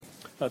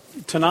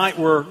Tonight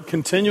we're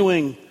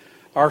continuing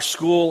our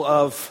school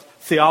of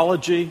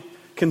theology,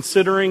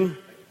 considering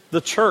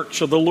the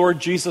church of the Lord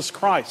Jesus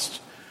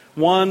Christ,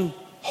 one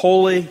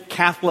holy,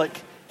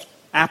 Catholic,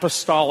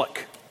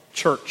 apostolic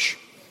church.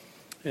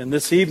 And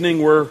this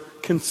evening we're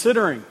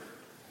considering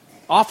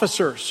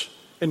officers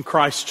in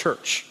Christ's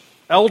church,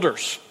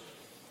 elders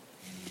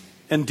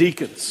and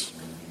deacons.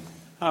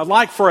 I'd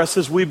like for us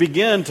as we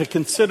begin to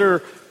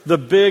consider the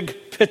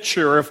big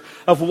picture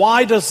of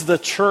why does the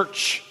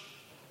church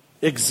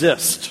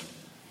exist?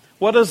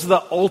 What is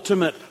the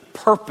ultimate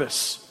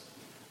purpose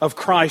of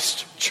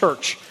Christ's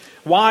church?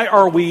 Why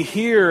are we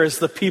here as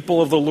the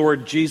people of the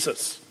Lord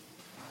Jesus?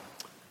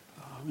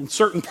 In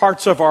certain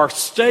parts of our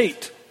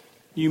state,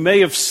 you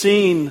may have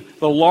seen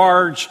the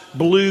large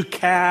blue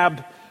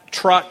cab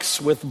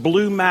trucks with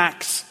Blue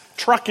Max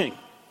trucking.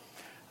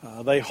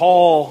 They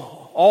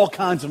haul all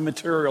kinds of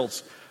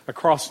materials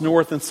across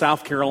North and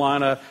South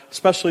Carolina,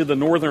 especially the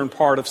northern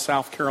part of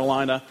South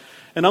Carolina.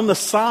 And on the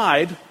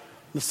side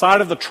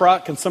of the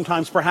truck, and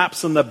sometimes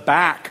perhaps in the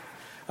back,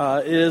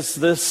 is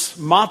this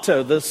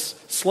motto, this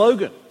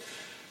slogan: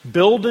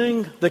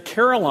 building the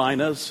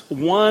Carolinas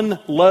one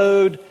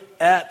load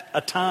at a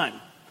time.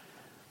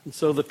 And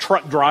so the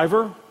truck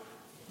driver,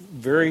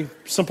 very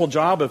simple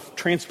job of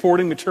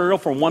transporting material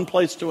from one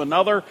place to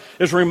another,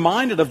 is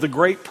reminded of the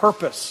great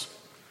purpose.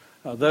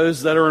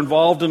 Those that are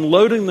involved in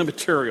loading the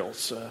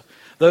materials,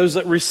 those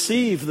that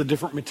receive the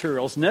different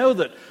materials, know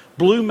that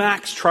Blue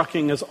Max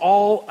trucking is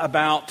all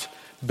about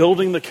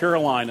building the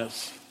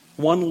Carolinas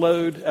one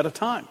load at a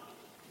time.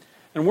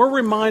 And we're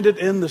reminded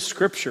in the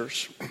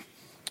scriptures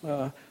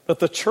that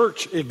the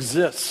church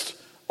exists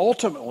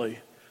ultimately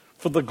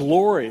for the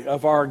glory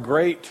of our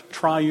great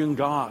triune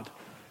God,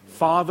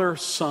 Father,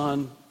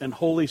 Son, and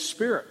Holy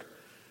Spirit.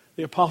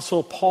 The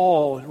Apostle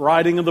Paul,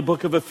 writing in the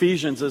book of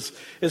Ephesians,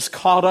 is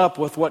caught up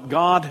with what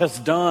God has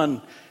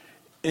done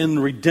in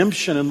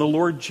redemption in the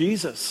Lord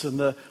Jesus and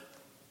the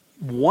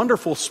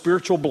wonderful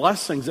spiritual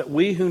blessings that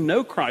we who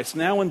know Christ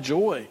now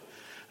enjoy,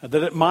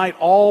 that it might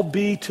all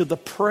be to the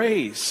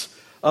praise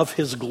of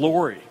His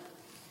glory.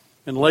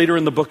 And later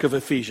in the book of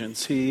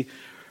Ephesians, he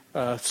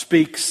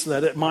speaks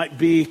that it might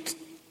be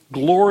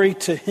glory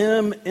to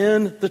Him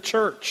in the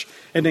church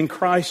and in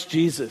Christ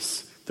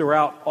Jesus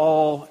throughout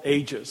all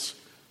ages,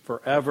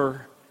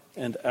 forever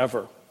and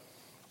ever.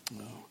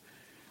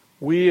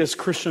 We as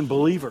Christian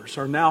believers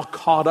are now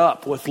caught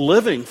up with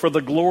living for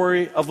the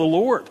glory of the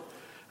Lord.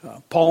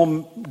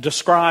 Paul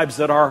describes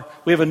that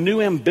we have a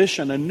new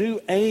ambition, a new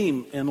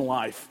aim in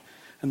life,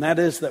 and that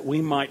is that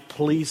we might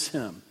please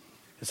Him,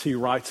 as he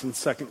writes in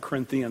 2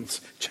 Corinthians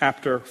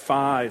chapter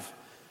 5.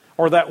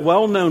 Or that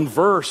well-known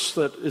verse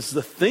that is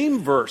the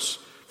theme verse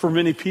for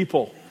many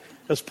people,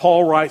 as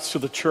Paul writes to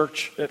the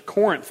church at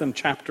Corinth in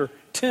chapter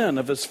 10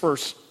 of his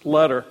first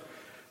letter.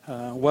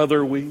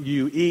 Whether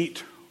you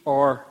eat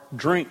or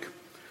drink,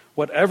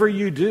 whatever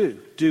you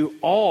do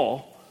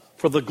all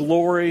for the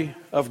glory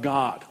of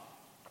God.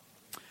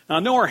 Now, I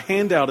know our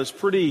handout is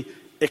pretty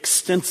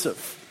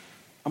extensive.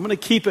 I'm going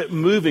to keep it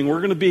moving. We're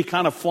going to be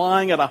kind of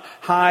flying at a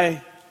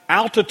high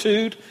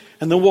altitude,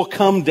 and then we'll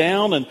come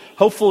down, and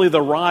hopefully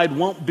the ride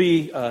won't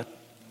be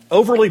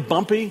overly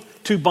bumpy,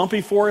 too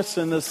bumpy for us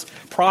in this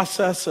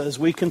process as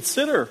we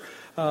consider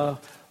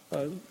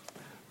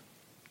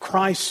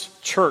Christ's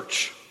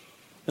church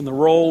and the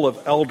role of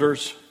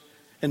elders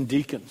and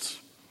deacons.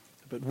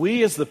 But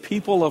we as the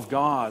people of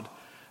God,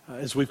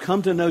 as we've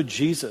come to know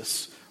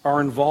Jesus, are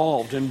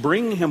involved in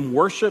bringing Him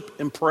worship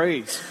and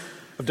praise,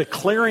 of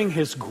declaring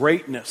His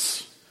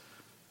greatness.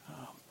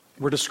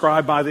 We're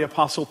described by the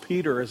Apostle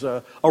Peter as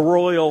a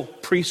royal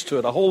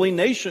priesthood, a holy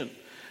nation,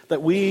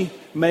 that we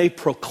may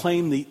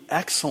proclaim the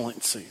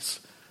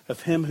excellencies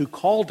of Him who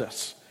called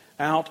us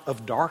out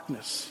of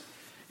darkness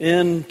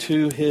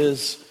into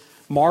His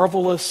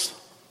marvelous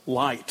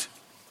light.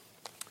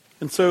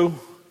 And so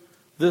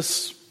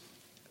this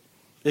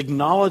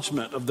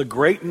acknowledgement of the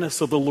greatness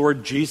of the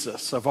Lord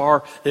Jesus, of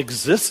our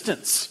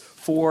existence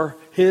for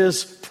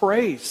His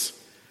praise,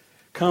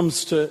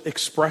 comes to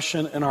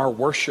expression in our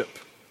worship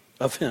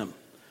of Him.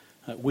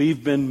 That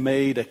we've been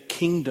made a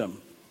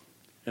kingdom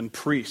and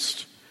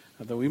priest,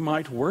 that we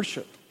might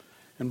worship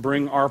and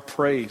bring our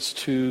praise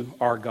to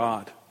our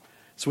God.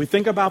 So we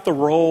think about the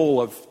role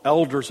of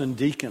elders and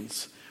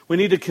deacons. We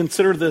need to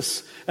consider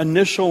this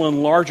initial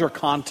and larger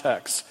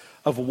context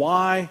of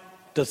why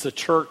does the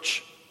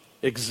church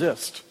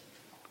exist.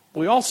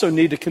 We also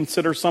need to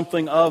consider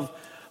something of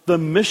the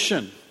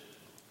mission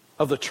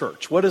of the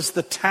church. What is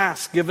the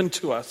task given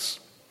to us?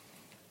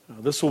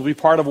 This will be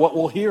part of what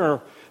we'll hear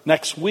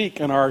next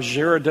week in our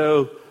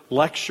Girardeau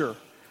lecture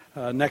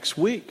next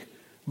week.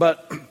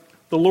 But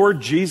the Lord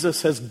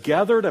Jesus has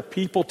gathered a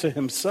people to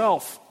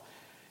Himself,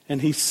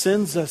 and He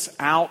sends us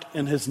out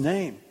in His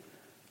name.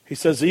 He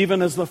says,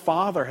 even as the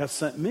Father has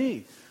sent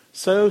me,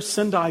 so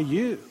send I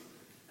you.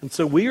 And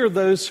so we are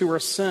those who are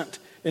sent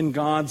in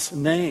God's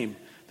name,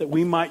 that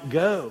we might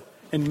go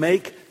and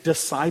make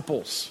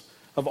disciples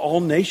of all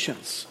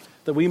nations,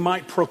 that we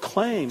might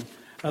proclaim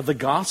the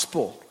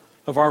gospel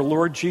of our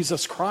Lord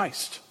Jesus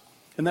Christ.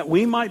 and that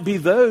we might be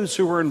those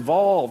who are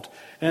involved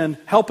in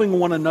helping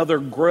one another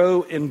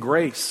grow in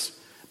grace,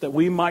 that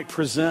we might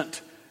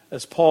present,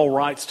 as Paul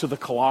writes to the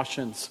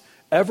Colossians,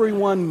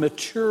 everyone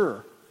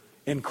mature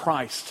in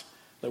Christ,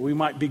 that we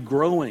might be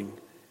growing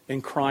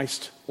in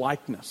Christ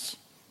likeness.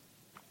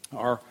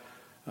 Our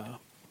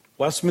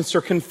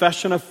Westminster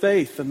Confession of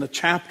Faith and the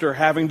chapter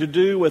having to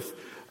do with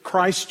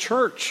Christ's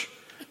church,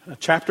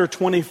 chapter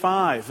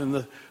 25, in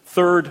the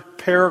third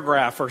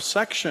paragraph or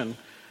section,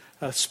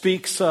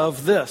 speaks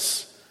of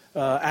this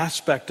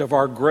aspect of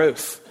our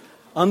growth.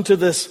 Unto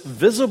this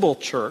visible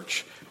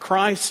church,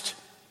 Christ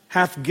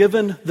hath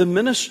given the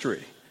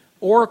ministry,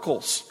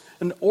 oracles,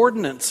 and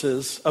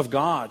ordinances of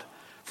God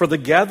for the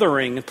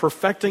gathering and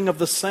perfecting of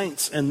the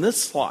saints in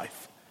this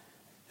life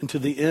and to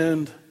the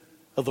end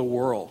of the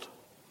world.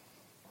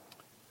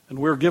 And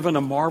we're given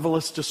a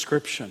marvelous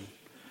description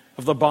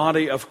of the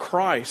body of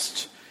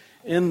Christ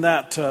in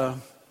that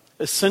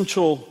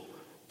essential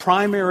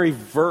primary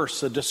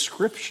verse, a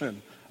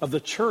description of the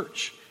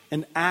church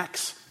in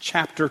Acts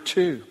chapter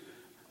 2.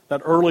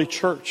 That early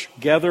church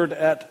gathered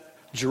at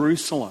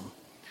Jerusalem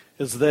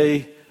as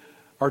they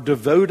are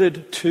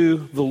devoted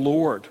to the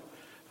Lord,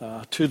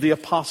 to the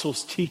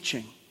apostles'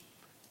 teaching,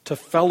 to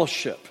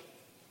fellowship,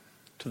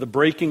 to the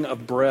breaking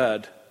of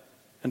bread,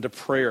 and to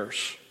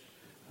prayers.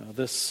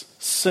 This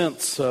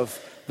sense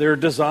of their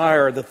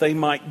desire that they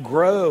might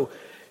grow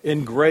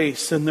in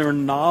grace, in their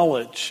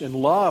knowledge and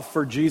love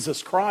for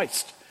Jesus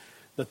Christ,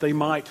 that they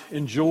might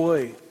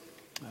enjoy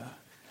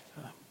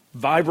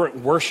vibrant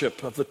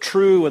worship of the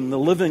true and the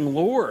living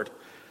Lord,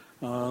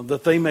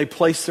 that they may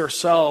place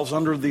themselves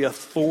under the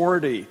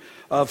authority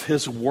of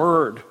His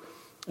Word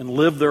and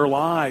live their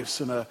lives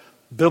in a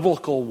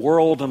biblical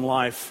world and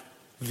life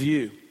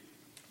view,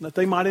 that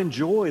they might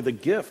enjoy the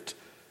gift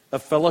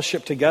of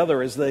fellowship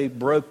together as they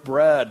broke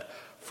bread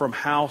from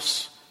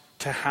house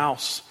to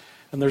house.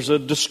 And there's a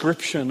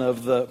description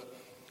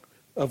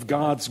of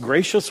God's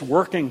gracious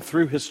working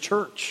through His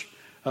church,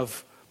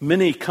 of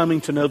many coming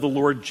to know the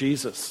Lord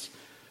Jesus,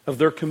 of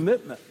their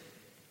commitment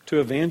to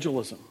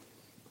evangelism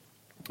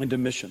and to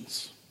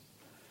missions.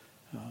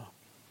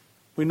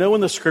 We know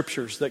in the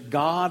Scriptures that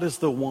God is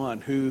the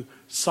one who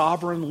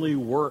sovereignly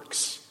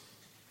works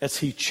as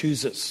He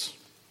chooses.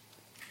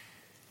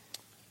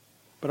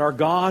 But our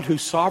God, who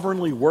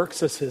sovereignly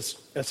works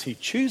as He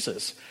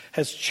chooses,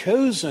 has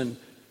chosen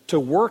to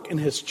work in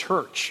His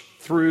church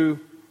through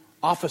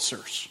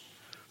officers,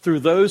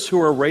 through those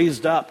who are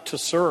raised up to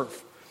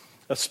serve,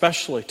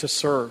 especially to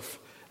serve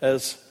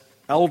as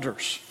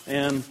elders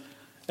and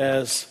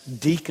as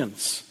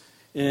deacons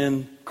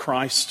in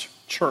Christ's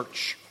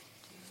church.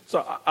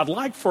 So I'd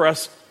like for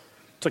us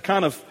to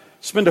kind of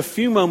spend a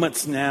few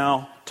moments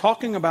now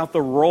talking about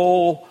the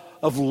role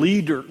of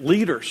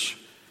leaders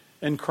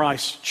in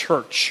Christ's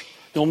church.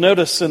 You'll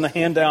notice in the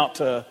handout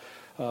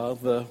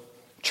the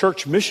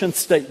church mission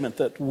statement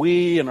that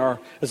we and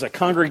as a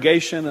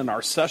congregation and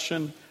our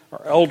session,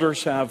 our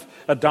elders have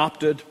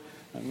adopted.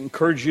 I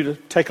encourage you to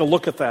take a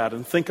look at that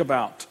and think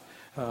about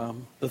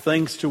the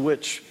things to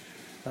which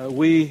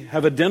we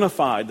have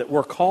identified that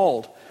we're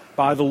called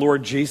by the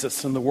Lord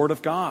Jesus and the Word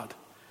of God.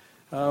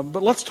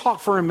 But let's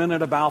talk for a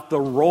minute about the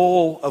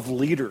role of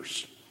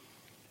leaders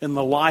in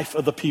the life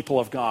of the people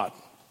of God.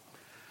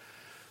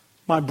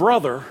 My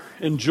brother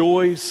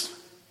enjoys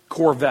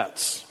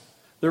Corvettes.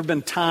 There have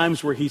been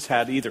times where he's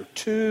had either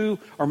 2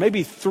 or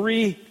maybe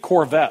 3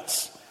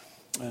 Corvettes.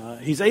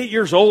 He's 8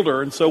 years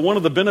older, and so one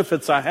of the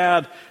benefits I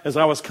had as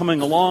I was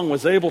coming along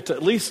was able to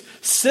at least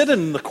sit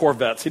in the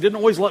Corvettes. He didn't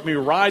always let me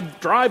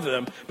drive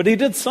them, but he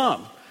did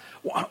some.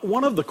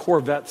 One of the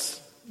Corvettes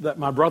that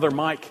my brother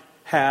Mike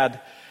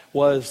had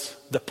was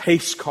the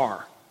pace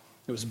car.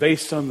 It was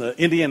based on the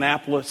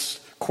Indianapolis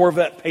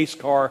Corvette pace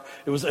car.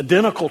 It was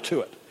identical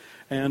to it.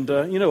 And,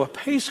 a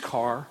pace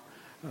car,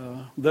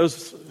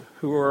 those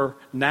who are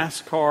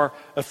NASCAR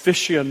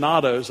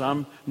aficionados,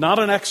 I'm not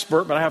an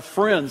expert, but I have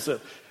friends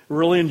that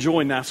really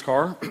enjoy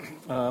NASCAR.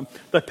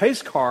 The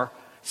pace car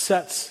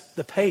sets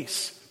the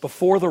pace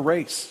before the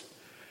race.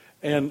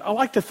 And I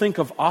like to think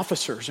of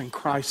officers in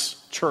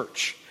Christ's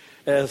church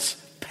as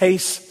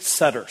pace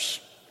setters.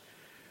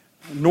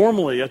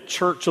 Normally, a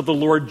church of the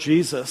Lord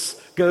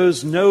Jesus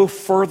goes no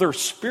further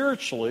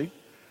spiritually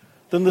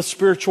than the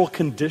spiritual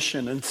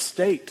condition and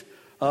state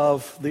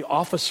of the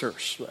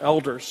officers, the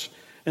elders,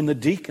 and the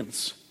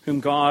deacons whom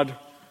God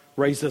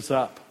raises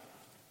up.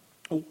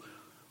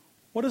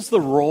 What is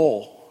the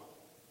role?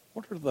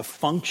 What are the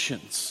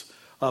functions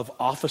of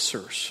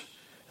officers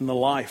in the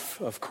life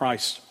of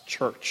Christ's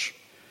church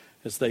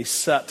as they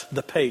set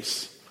the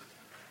pace?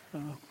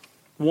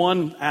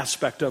 One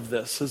aspect of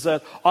this is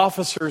that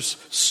officers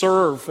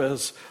serve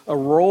as a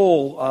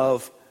role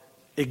of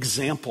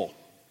example.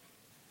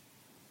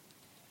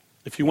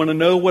 If you want to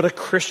know what a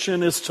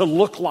Christian is to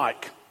look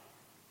like,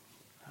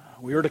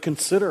 we are to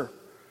consider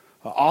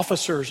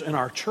officers in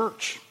our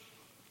church,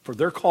 for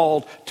they're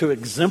called to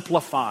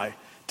exemplify,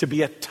 to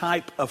be a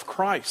type of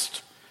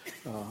Christ.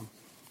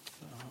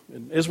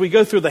 As we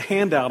go through the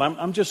handout,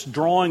 I'm just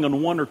drawing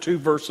on 1 or 2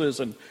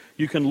 verses, and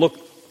you can look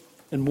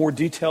in more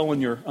detail on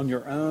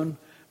your own.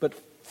 But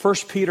 1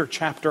 Peter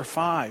chapter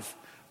 5,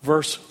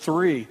 verse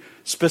 3,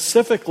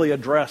 specifically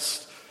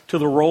addressed to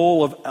the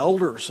role of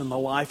elders in the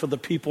life of the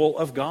people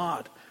of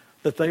God,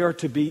 that they are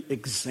to be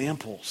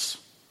examples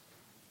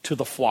to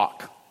the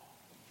flock.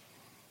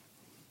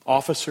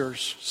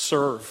 Officers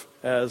serve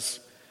as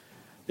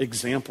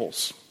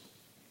examples.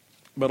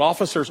 But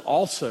officers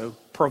also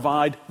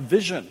provide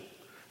vision,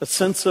 a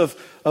sense of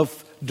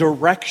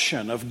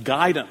direction, of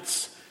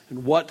guidance,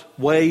 and what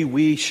way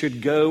we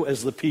should go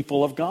as the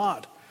people of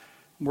God.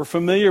 We're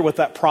familiar with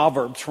that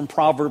Proverbs from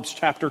Proverbs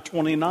chapter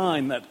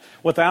 29, that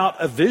without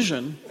a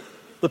vision,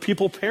 the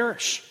people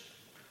perish.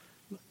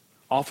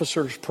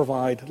 Officers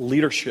provide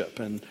leadership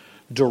and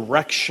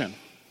direction.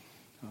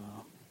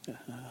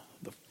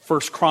 The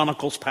First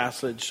Chronicles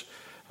passage,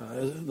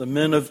 the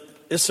men of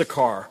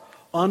Issachar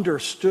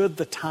understood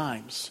the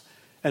times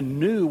and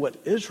knew what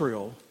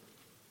Israel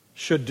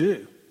should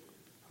do.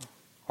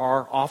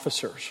 Our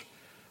officers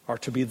are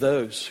to be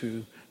those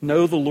who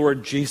know the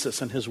Lord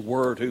Jesus and His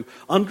Word, who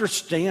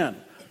understand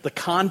the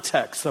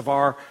context of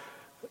our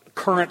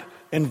current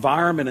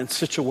environment and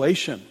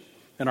situation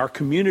in our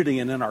community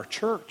and in our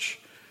church,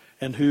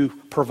 and who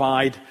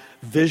provide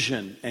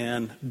vision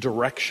and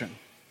direction.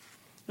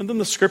 And then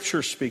the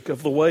Scriptures speak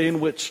of the way in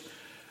which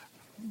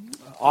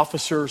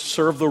officers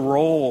serve the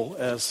role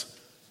as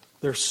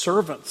they're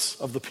servants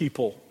of the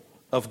people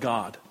of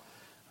God.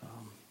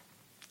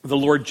 The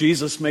Lord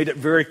Jesus made it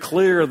very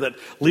clear that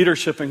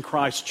leadership in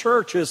Christ's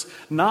church is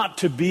not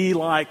to be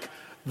like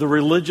the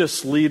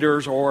religious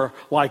leaders or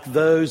like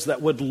those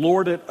that would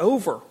lord it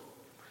over.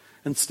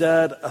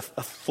 Instead,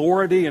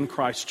 authority in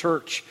Christ's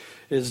church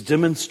is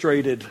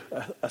demonstrated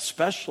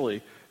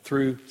especially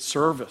through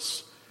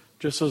service.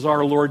 Just as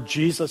our Lord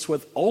Jesus,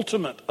 with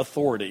ultimate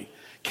authority,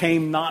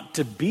 came not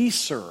to be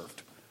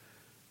served,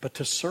 but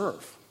to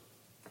serve,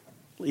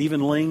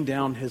 even laying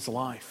down His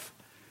life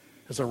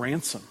as a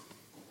ransom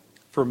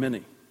for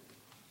many.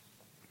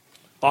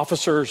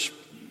 Officers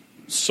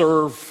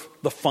serve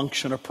the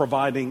function of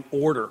providing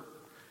order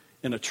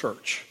in a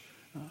church.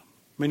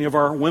 Many of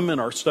our women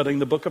are studying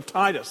the book of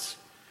Titus.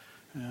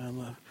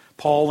 And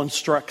Paul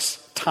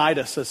instructs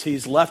Titus as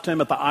he's left him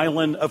at the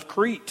island of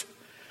Crete,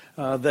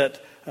 that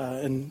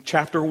in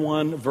chapter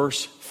 1,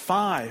 verse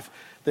 5,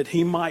 that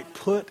he might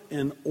put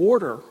in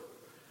order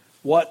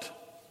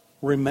what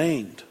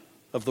remained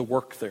of the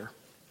work there.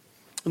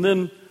 And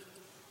then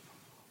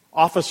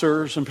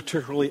officers, and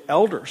particularly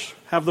elders,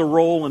 have the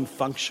role and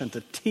function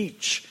to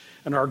teach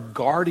and are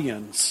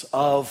guardians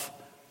of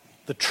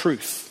the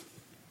truth.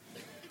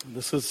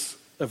 This is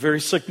a very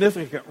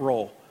significant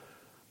role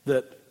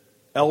that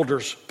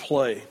elders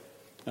play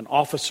and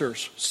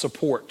officers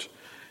support,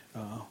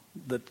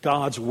 that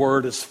God's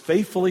word is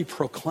faithfully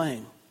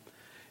proclaimed,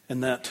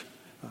 and that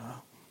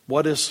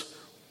what is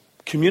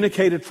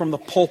communicated from the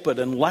pulpit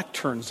and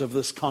lecterns of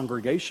this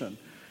congregation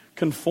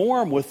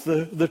conform with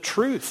the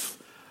truth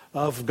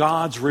of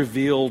God's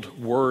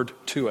revealed word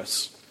to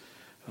us.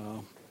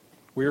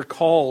 We are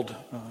called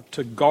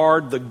to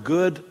guard the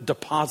good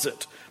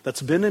deposit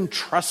that's been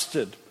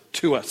entrusted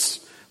to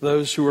us,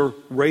 those who are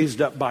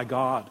raised up by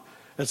God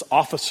as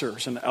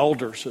officers and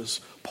elders, as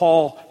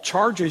Paul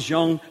charges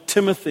young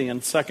Timothy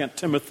in 2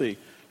 Timothy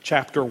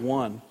chapter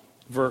 1,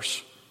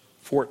 verse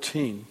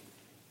 14.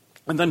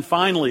 And then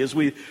finally, as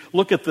we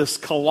look at this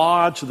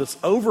collage, this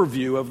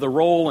overview of the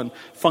role and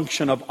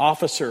function of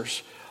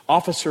officers,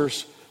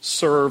 officers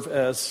serve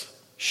as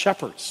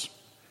shepherds.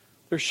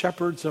 They're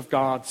shepherds of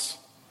God's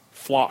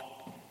flock.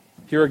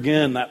 Here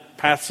again, that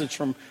passage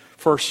from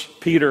 1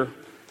 Peter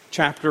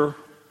chapter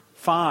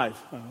 5,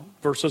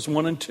 verses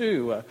 1 and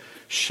 2.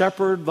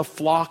 Shepherd the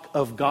flock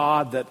of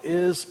God that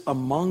is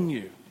among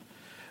you,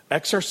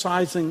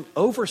 exercising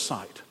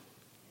oversight,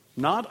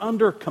 not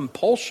under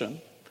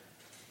compulsion,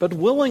 but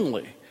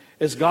willingly,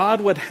 as God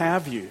would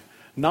have you,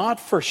 not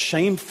for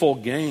shameful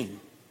gain,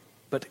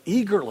 but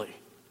eagerly.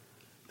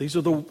 These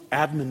are the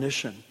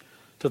admonition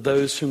to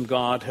those whom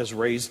God has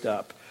raised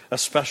up,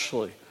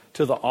 especially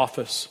to the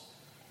office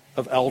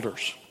of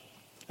elders.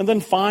 And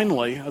then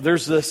finally,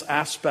 there's this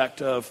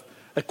aspect of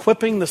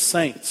equipping the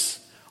saints.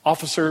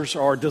 Officers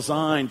are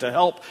designed to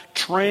help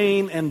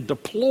train and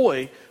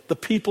deploy the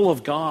people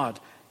of God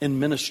in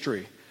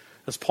ministry.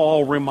 As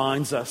Paul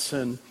reminds us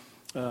in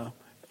the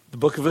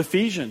book of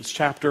Ephesians,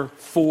 chapter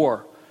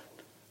 4,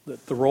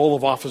 that the role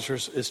of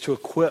officers is to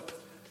equip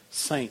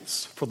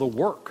saints for the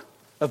work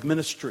of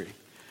ministry.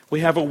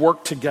 We have a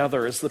work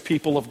together as the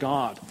people of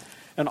God,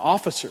 and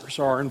officers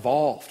are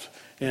involved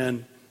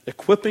in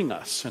equipping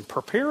us and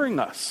preparing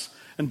us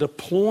and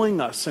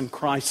deploying us in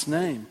Christ's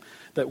name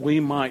that we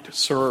might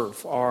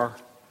serve our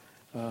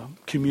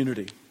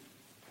community.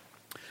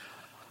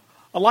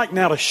 I'd like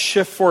now to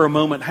shift for a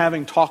moment,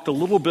 having talked a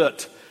little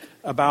bit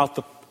about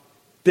the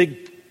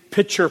big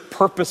picture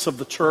purpose of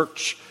the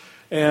church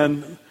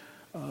and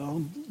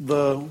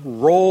the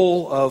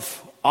role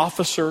of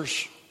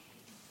officers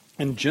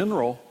in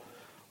general.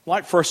 I'd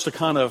like for us to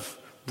kind of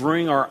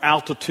bring our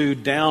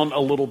altitude down a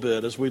little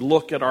bit as we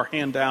look at our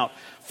handout,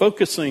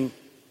 focusing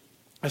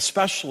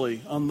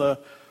especially on the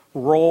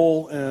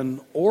role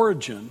and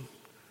origin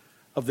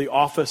of the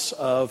office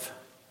of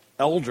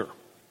elder.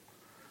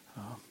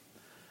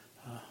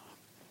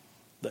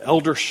 The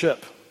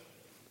eldership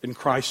in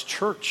Christ's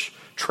church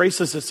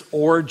traces its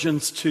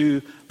origins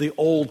to the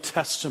Old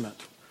Testament.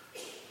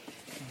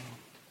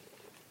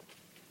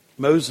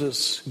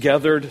 Moses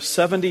gathered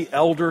 70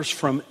 elders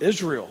from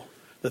Israel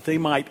that they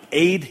might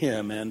aid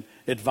him and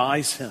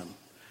advise him.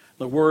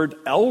 The word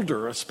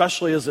elder,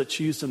 especially as it's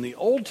used in the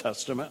Old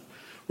Testament,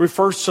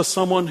 refers to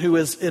someone who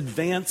is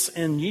advanced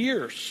in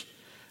years.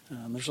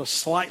 There's a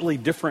slightly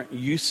different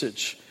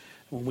usage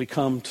when we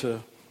come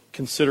to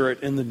consider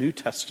it in the New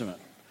Testament.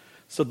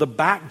 So the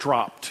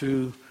backdrop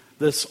to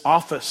this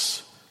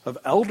office of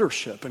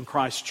eldership in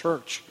Christ's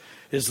church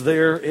is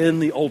there in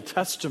the Old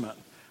Testament.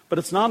 But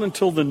it's not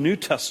until the New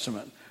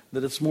Testament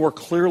that it's more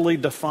clearly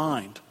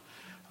defined.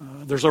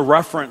 There's a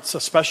reference,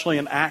 especially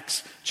in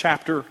Acts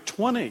chapter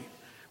 20,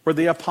 where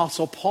the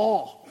Apostle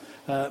Paul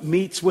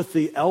meets with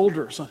the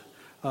elders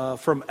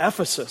from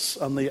Ephesus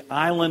on the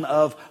island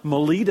of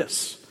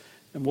Miletus.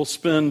 And we'll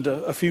spend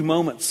a few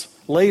moments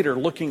later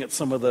looking at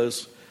some of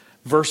those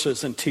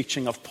verses and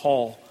teaching of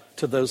Paul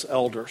to those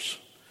elders.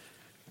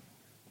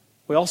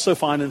 We also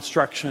find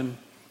instruction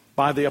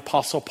by the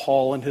Apostle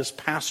Paul in his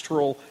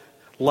pastoral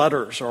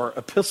letters or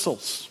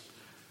epistles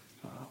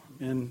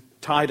in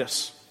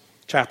Titus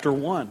chapter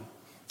 1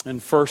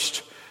 and 1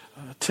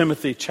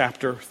 Timothy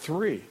chapter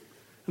 3.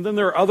 And then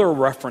there are other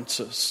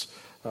references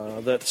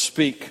that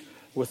speak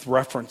with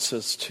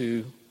references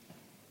to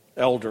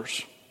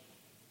elders.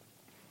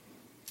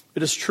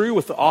 It is true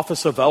with the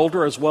office of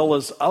elder as well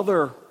as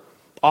other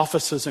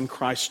offices in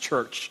Christ's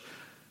church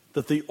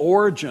that the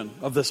origin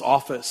of this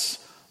office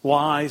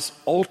lies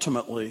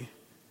ultimately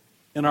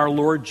in our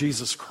Lord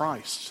Jesus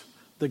Christ,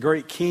 the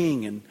great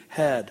King and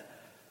head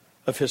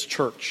of his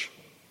church.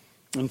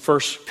 In 1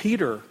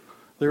 Peter,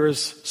 there is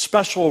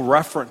special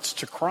reference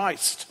to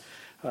Christ.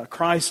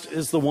 Christ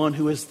is the one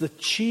who is the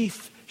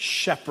chief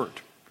shepherd.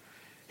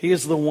 He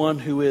is the one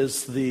who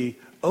is the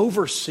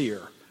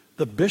overseer,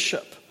 the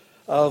bishop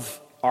of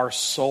our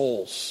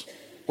souls,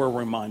 we're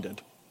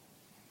reminded.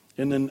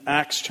 And in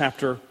Acts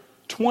chapter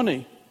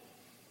 20,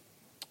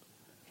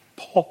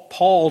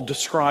 Paul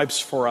describes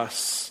for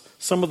us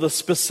some of the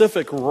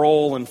specific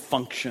role and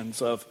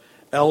functions of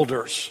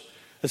elders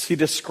as he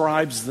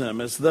describes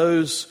them as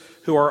those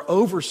who are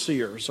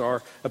overseers,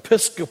 are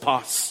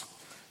episkopos,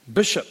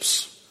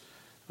 bishops.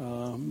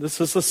 This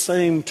is the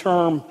same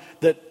term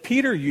that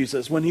Peter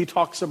uses when he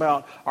talks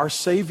about our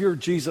Savior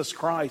Jesus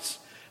Christ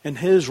and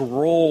his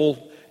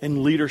role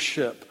in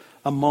leadership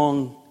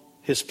among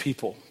his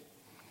people.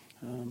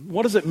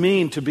 What does it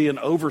mean to be an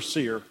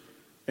overseer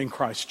in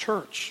Christ's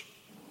church?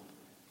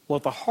 Well,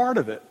 at the heart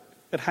of it,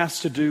 it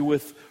has to do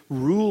with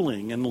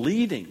ruling and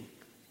leading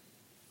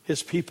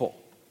his people.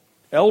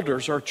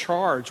 Elders are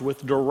charged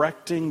with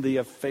directing the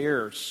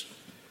affairs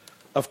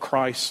of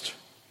Christ's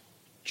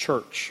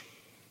church.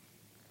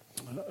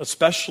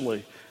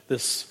 Especially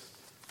this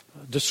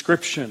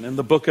description in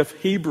the book of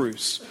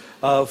Hebrews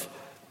of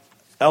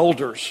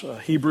elders,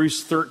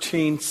 Hebrews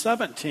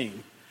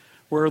 13:17,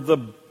 where the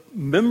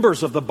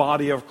members of the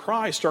body of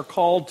Christ are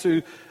called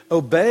to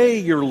obey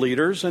your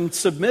leaders and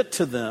submit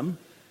to them.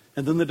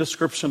 And then the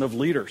description of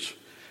leaders.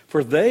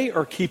 For they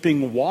are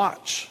keeping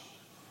watch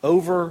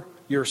over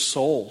your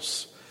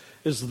souls,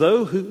 as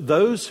though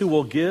those who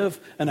will give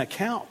an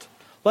account.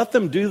 Let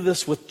them do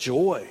this with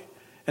joy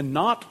and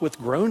not with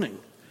groaning,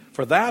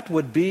 for that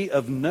would be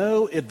of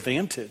no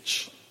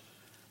advantage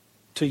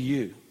to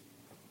you.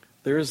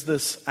 There is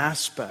this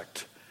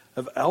aspect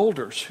of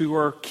elders who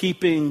are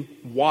keeping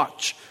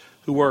watch,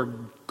 who are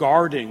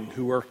guarding,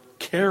 who are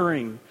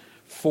caring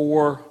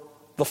for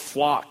the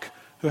flock,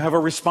 who have a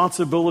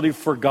responsibility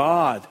for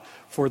God,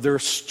 for their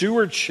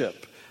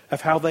stewardship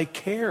of how they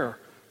care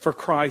for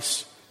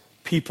Christ's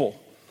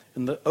people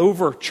and the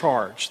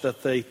overcharge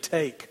that they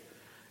take.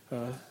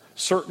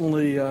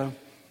 Certainly,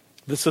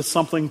 this is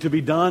something to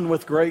be done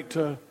with great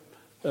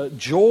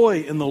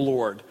joy in the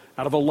Lord,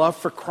 out of a love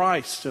for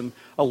Christ and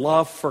a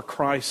love for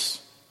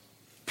Christ's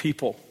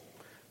people.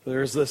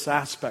 There's this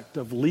aspect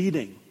of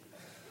leading,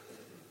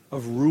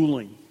 of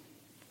ruling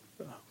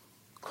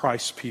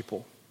Christ's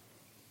people.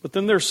 But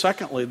then there's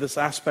secondly this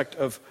aspect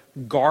of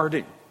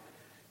guarding.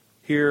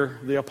 Here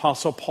the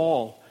Apostle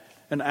Paul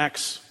in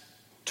Acts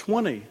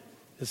 20,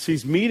 as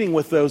he's meeting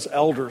with those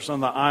elders on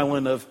the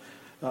island of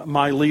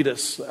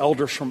Miletus,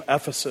 elders from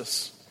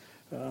Ephesus,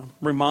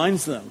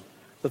 reminds them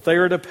that they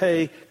are to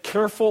pay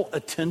careful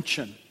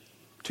attention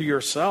to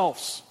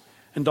yourselves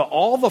and to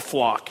all the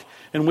flock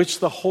in which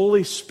the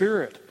Holy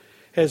Spirit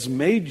has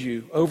made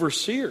you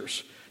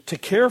overseers, to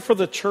care for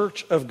the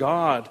church of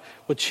God,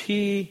 which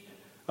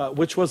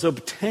was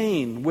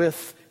obtained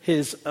with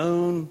his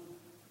own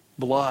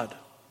blood.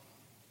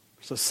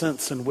 There's a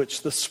sense in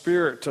which the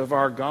Spirit of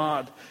our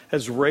God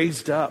has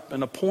raised up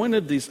and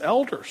appointed these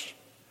elders,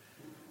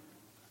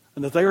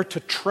 and that they are to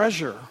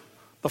treasure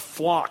the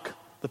flock,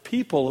 the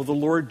people of the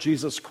Lord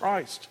Jesus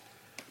Christ.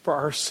 For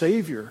our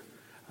Savior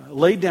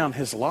laid down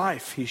his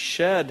life. He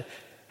shed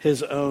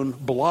his own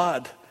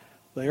blood.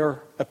 They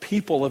are a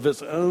people of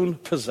his own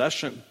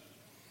possession.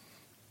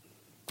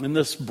 In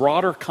this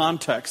broader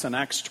context, in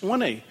Acts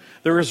 20,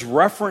 there is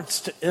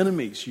reference to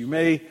enemies. You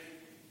may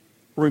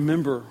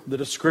remember the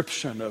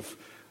description of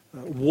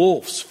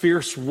wolves,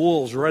 fierce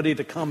wolves, ready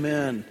to come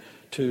in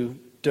to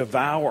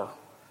devour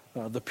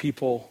the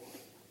people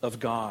of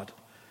God.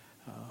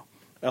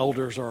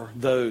 Elders are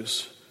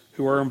those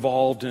who are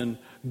involved in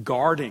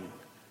guarding,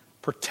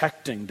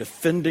 protecting,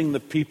 defending the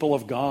people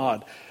of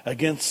God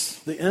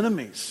against the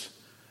enemies,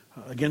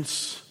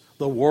 against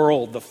the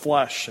world, the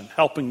flesh, and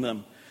helping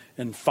them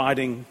in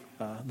fighting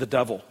the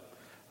devil.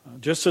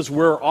 Just as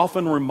we're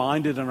often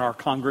reminded in our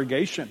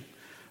congregation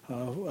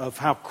of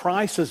how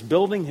Christ is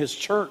building his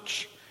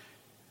church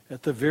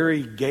at the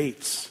very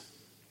gates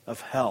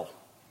of hell.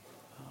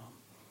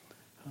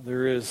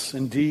 There is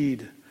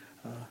indeed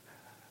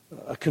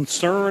a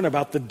concern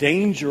about the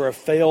danger of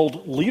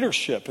failed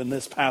leadership in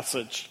this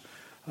passage,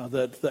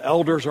 that the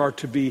elders are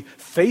to be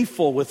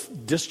faithful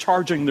with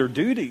discharging their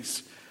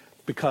duties,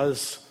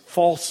 because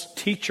false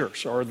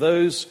teachers, or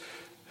those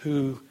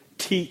who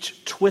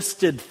teach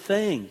twisted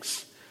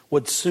things,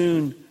 would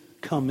soon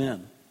come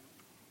in.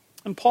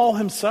 And Paul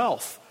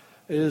himself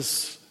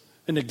is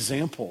an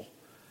example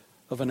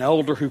of an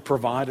elder who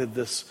provided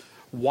this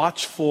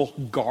watchful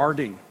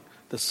guarding,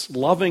 this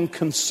loving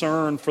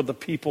concern for the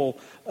people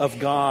of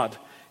God.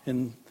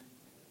 In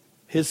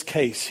his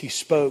case, he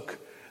spoke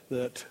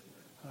that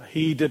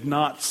he did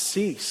not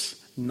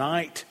cease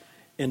night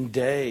and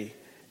day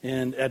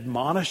in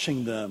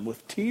admonishing them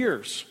with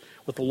tears,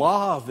 with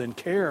love and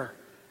care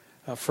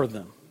for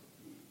them.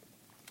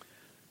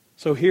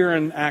 So here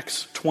in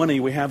Acts 20,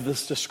 we have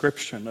this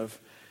description of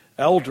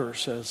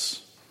elders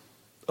as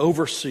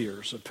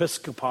overseers,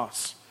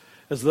 episkopos,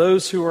 as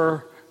those who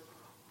are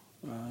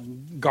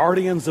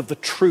guardians of the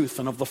truth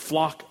and of the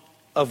flock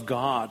of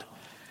God.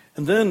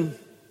 And then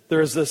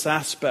there is this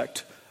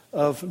aspect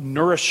of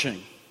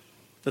nourishing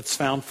that's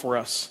found for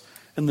us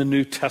in the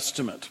New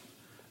Testament.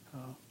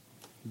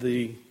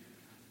 The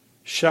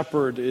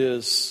shepherd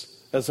is,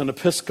 as an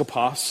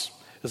episkopos,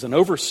 as an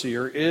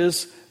overseer,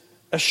 is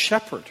a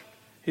shepherd.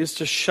 He is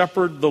to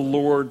shepherd the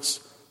Lord's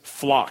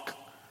flock.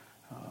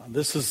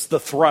 This is the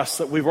thrust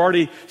that we've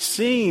already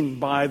seen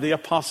by the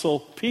Apostle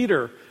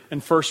Peter in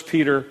 1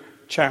 Peter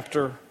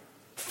chapter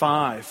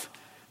 5.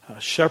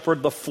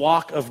 Shepherd the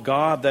flock of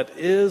God that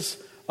is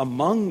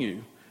among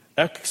you,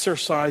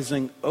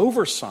 exercising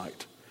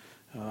oversight,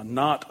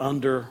 not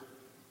under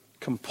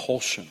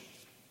compulsion.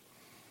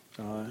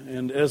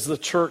 And as the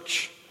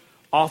church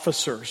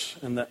officers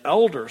and the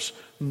elders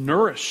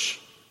nourish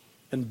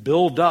and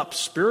build up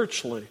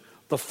spiritually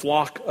the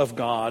flock of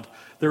God,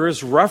 there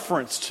is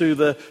reference to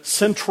the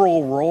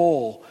central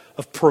role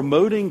of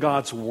promoting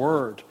God's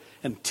word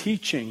and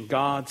teaching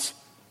God's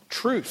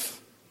truth.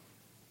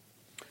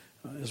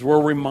 As we're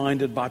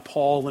reminded by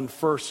Paul in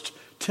 1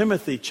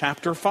 Timothy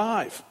chapter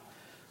 5,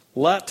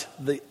 let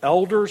the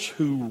elders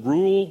who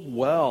rule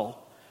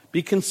well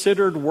be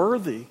considered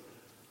worthy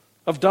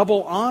of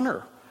double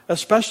honor,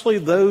 especially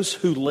those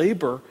who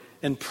labor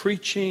in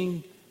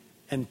preaching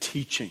and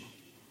teaching.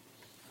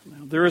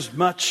 There is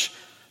much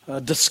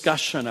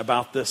discussion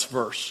about this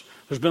verse.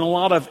 There's been a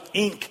lot of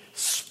ink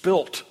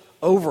spilt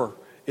over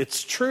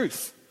its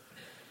truth.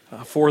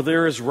 For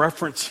there is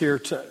reference here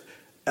to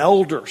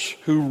elders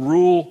who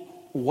rule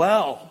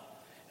well.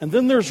 And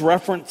then there's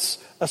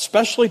reference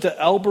especially to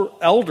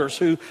elders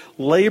who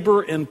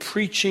labor in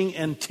preaching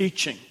and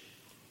teaching.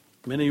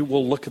 Many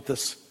will look at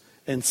this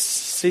and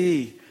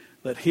see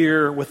that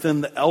here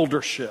within the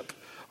eldership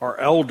are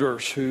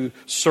elders who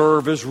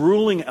serve as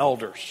ruling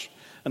elders,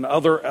 and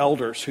other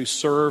elders who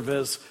serve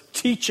as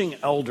teaching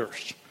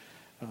elders,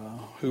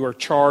 who are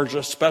charged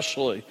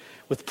especially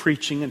with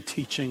preaching and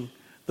teaching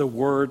the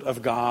Word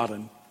of God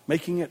and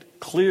making it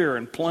clear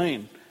and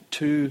plain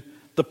to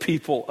the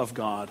people of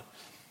God.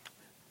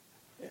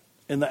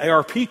 In the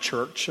ARP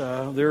church,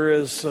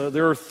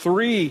 there are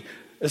three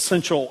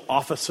essential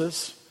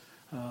offices: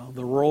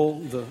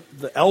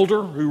 the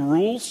elder who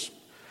rules,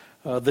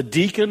 the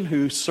deacon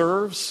who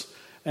serves,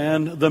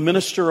 and the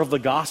minister of the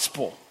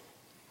gospel.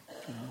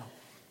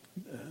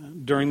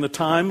 During the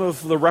time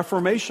of the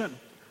Reformation,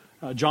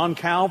 John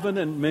Calvin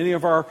and many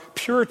of our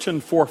Puritan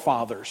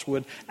forefathers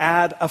would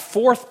add a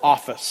fourth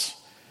office,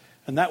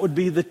 and that would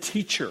be the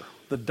teacher,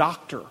 the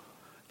doctor,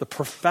 the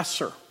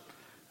professor.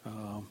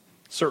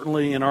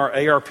 Certainly in our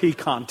ARP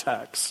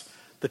context,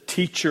 the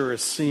teacher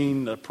is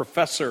seen, the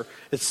professor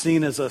is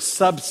seen as a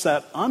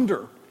subset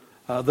under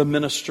the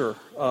minister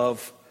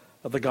of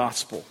the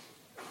gospel.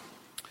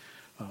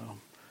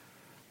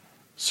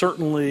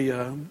 Certainly,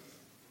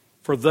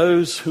 for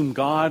those whom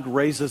God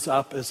raises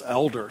up as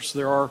elders,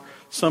 there are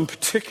some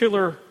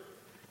particular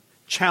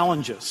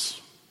challenges.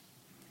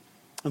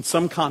 In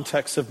some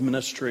contexts of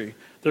ministry,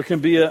 there can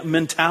be a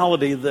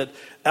mentality that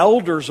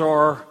elders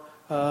are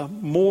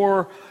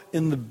more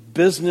in the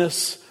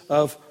business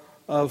of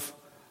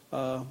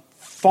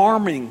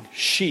farming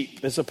sheep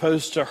as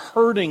opposed to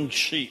herding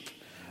sheep.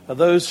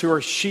 Those who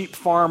are sheep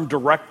farm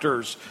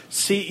directors,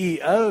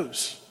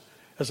 CEOs,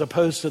 as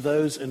opposed to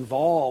those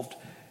involved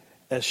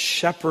as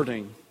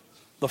shepherding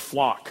the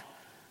flock.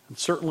 And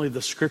certainly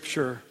the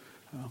Scripture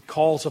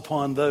calls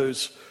upon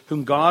those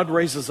whom God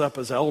raises up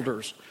as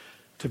elders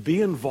to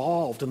be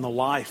involved in the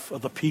life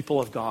of the people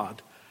of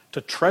God,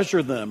 to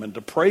treasure them and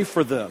to pray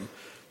for them,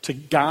 to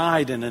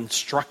guide and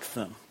instruct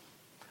them.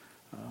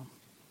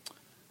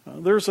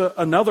 There's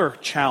another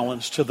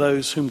challenge to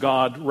those whom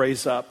God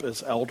raised up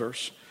as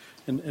elders.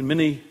 In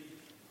many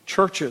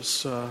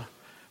churches,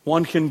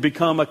 one can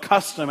become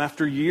accustomed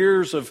after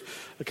years of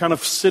kind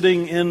of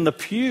sitting in the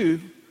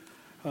pew,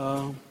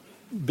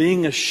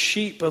 being a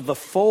sheep of the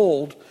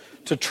fold,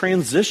 to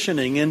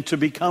transitioning into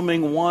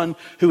becoming one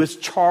who is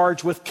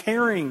charged with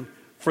caring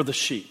for the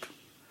sheep.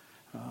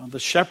 The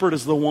shepherd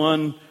is the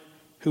one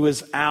who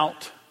is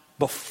out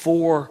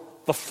before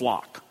the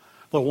flock,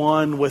 the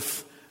one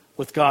with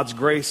God's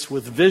grace,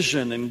 with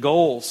vision and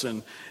goals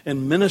and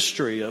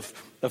ministry of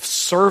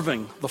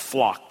serving the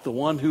flock, the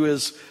one who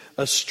is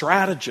a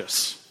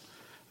strategist.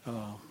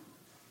 And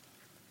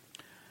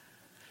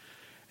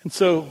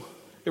so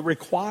it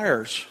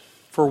requires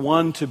for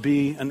one to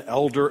be an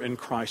elder in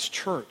Christ's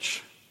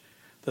church,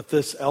 that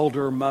this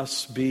elder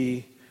must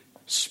be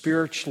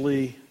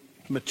spiritually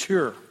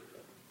mature.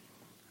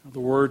 The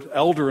word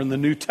elder in the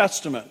New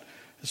Testament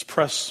is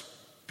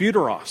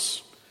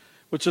presbyteros,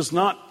 which is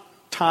not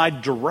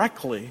tied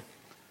directly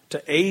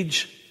to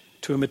age,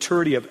 to a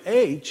maturity of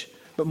age,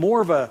 but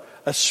more of a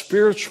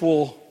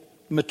spiritual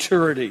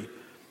maturity,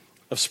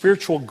 of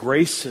spiritual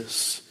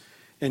graces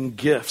and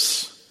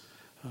gifts.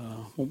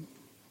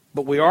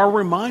 But we are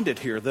reminded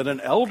here that an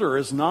elder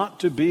is not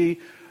to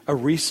be a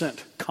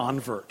recent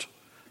convert,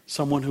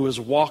 someone who has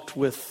walked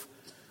with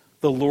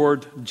the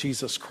Lord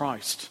Jesus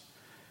Christ.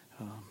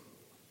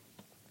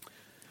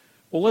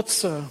 Well,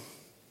 let's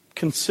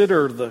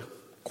consider the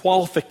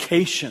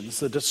qualifications,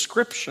 the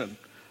description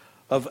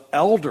of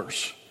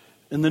elders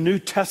in the New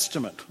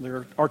Testament.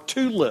 There are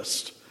two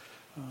lists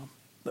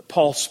that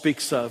Paul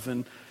speaks of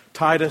in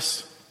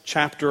Titus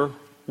chapter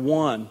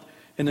 1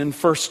 and in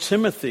 1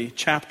 Timothy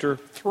chapter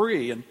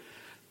 3. And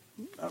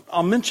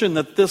I'll mention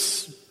that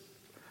this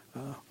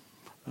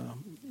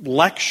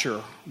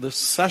lecture, this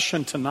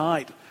session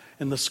tonight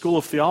in the School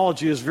of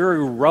Theology is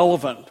very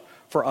relevant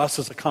for us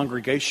as a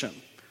congregation.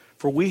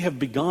 For we have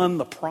begun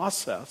the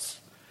process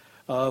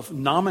of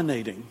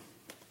nominating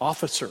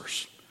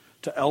officers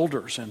to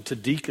elders and to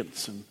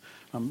deacons. And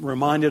I'm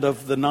reminded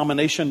of the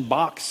nomination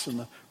box in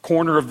the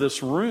corner of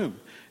this room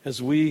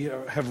as we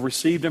have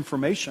received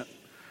information.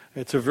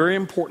 It's a very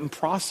important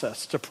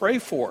process to pray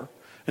for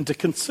and to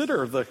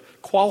consider the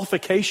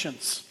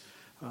qualifications.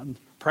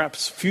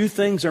 Perhaps few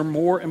things are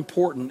more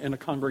important in a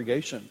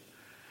congregation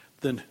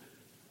than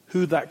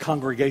who that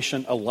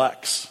congregation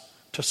elects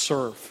to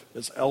serve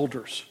as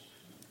elders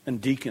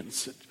and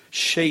deacons. It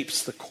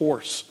shapes the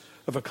course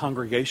of a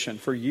congregation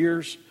for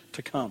years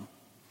to come.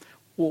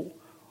 Well,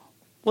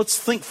 let's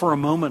think for a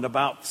moment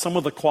about some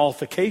of the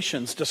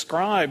qualifications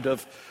described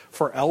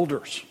for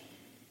elders.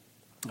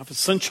 I've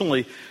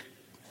essentially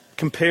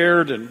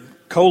compared and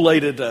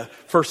collated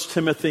 1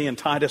 Timothy and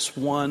Titus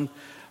 1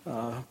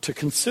 to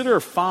consider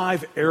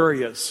 5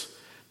 areas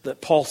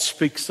that Paul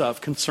speaks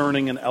of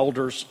concerning an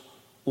elder's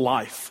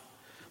life.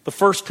 The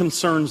first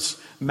concerns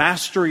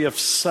mastery of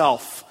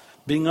self,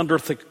 being under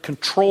the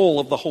control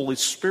of the Holy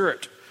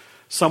Spirit,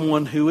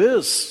 someone who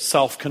is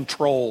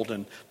self-controlled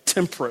and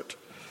temperate,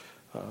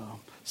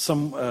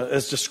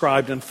 as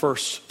described in 1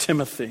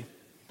 Timothy.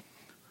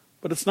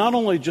 But it's not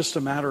only just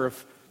a matter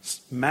of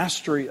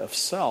mastery of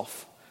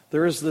self.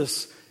 There is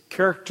this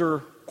character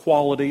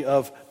quality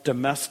of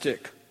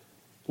domestic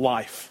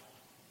life,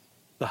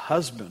 the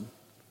husband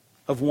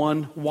of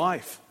one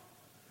wife.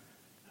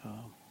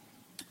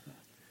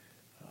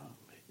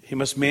 He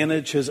must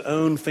manage his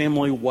own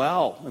family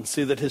well and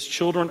see that his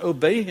children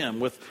obey him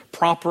with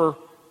proper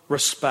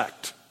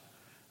respect.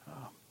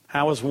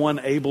 How is one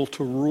able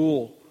to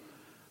rule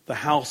the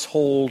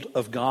household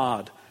of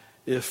God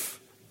if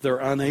they're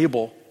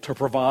unable to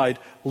provide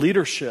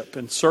leadership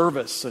and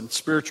service and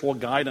spiritual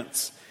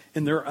guidance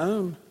in their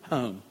own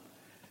home,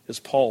 is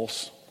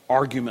Paul's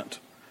argument.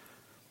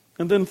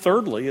 And then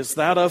thirdly is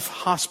that of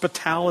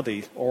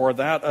hospitality, or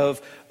that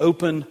of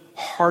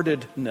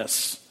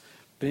open-heartedness,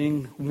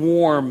 being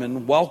warm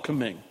and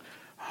welcoming,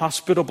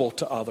 hospitable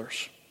to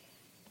others.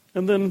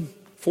 And then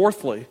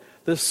fourthly,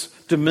 this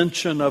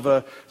dimension of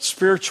a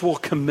spiritual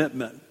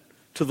commitment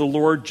to the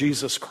Lord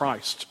Jesus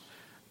Christ,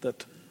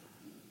 that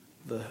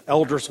the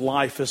elder's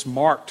life is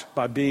marked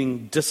by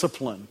being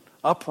disciplined,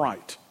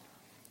 upright,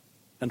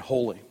 and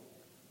holy.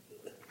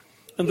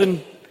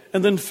 And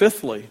then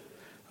fifthly,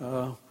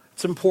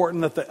 it's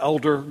important that the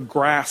elder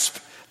grasp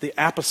the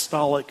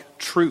apostolic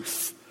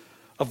truth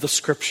of the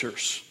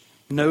Scriptures,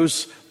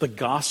 knows the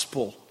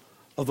gospel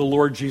of the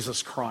Lord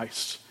Jesus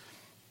Christ,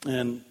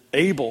 and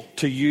able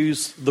to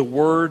use the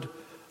Word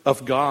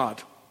of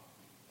God.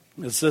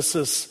 As this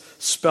is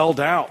spelled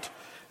out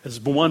as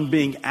one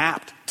being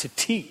apt to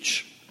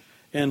teach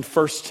in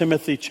 1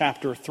 Timothy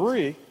chapter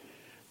 3,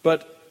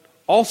 but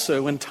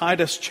also in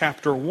Titus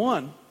chapter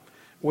 1,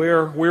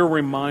 where we're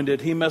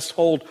reminded he must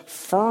hold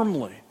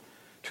firmly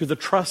to the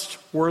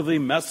trustworthy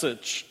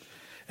message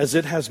as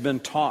it has been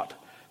taught,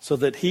 so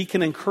that he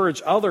can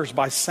encourage others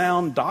by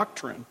sound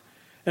doctrine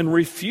and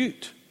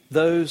refute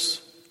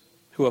those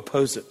who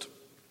oppose it.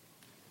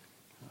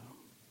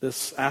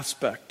 This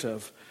aspect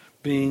of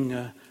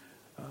being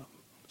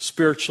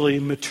spiritually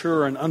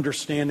mature and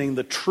understanding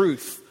the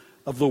truth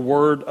of the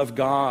Word of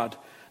God,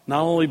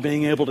 not only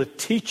being able to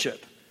teach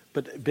it,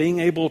 but being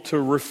able to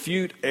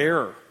refute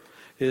error,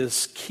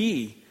 is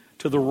key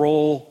to the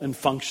role and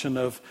function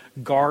of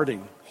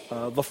guarding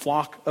the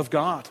flock of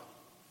God.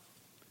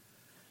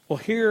 Well,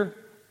 here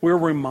we're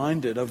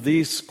reminded of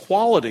these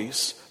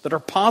qualities that are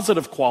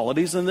positive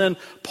qualities, and then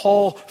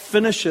Paul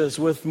finishes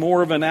with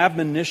more of an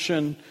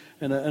admonition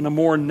in a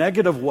more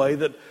negative way,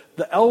 that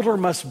the elder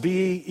must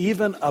be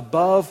even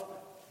above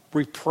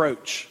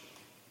reproach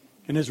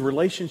in his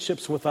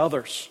relationships with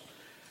others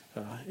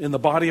in the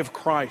body of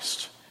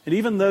Christ, and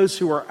even those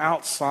who are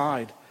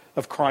outside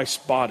of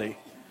Christ's body,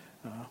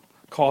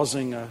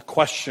 causing a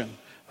question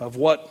of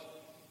what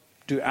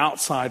do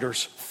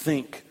outsiders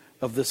think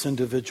of this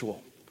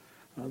individual.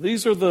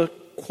 These are the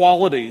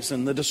qualities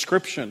and the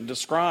description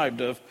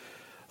described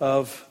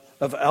of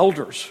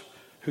elders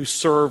who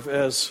serve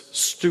as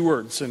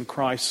stewards in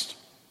Christ's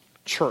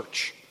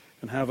church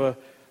and have a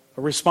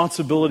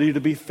responsibility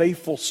to be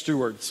faithful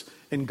stewards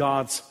in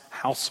God's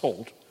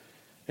household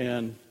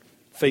and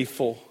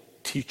faithful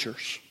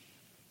teachers.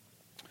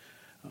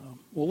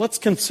 Well, let's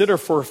consider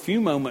for a few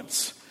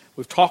moments.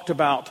 We've talked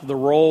about the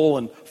role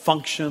and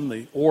function,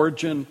 the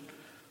origin,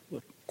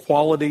 the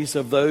qualities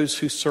of those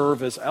who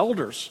serve as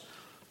elders.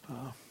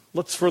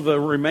 Let's, for the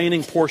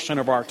remaining portion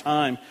of our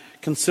time,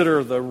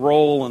 consider the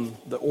role and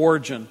the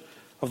origin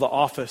of the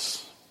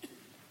office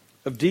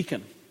of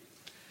deacon.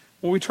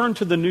 When we turn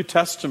to the New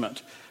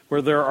Testament,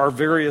 where there are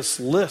various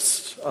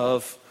lists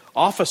of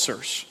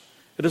officers,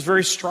 it is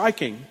very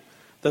striking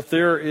that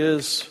there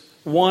is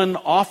one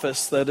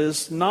office that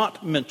is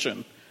not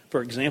mentioned.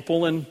 For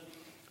example, in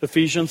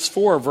Ephesians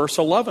 4, verse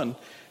 11,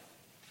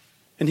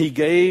 and he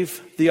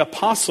gave the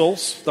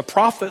apostles, the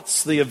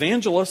prophets, the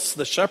evangelists,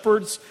 the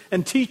shepherds,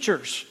 and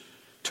teachers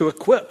to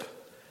equip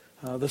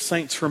the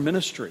saints for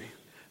ministry.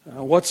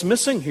 What's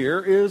missing here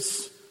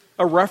is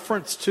a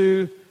reference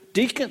to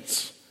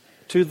deacons,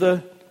 to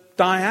the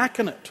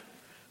diaconate.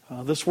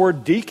 This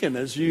word deacon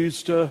is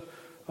used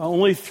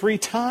only 3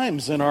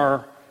 times in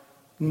our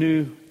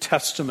New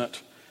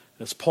Testament.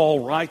 As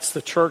Paul writes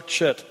the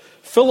church at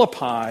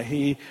Philippi,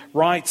 he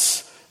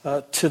writes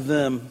to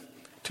them,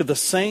 to the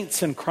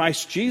saints in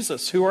Christ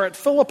Jesus who are at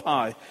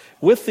Philippi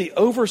with the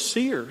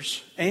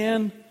overseers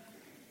and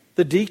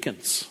the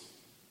deacons.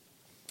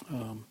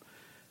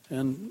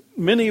 And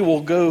many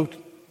will go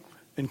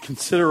in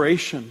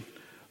consideration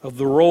of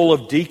the role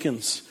of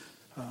deacons,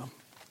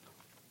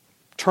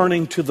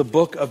 turning to the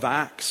book of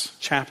Acts,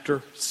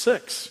 chapter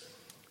 6.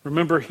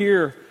 Remember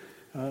here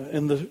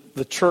in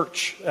the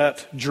church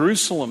at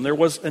Jerusalem, there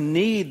was a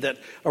need that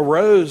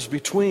arose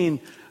between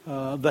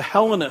the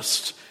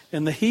Hellenists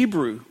and the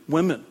Hebrew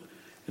women,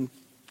 and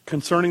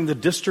concerning the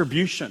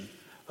distribution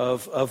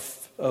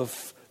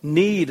of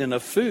need and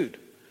of food.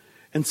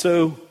 And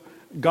so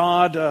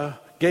God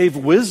gave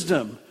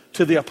wisdom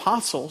to the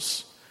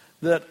apostles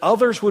that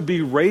others would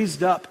be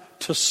raised up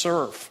to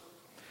serve,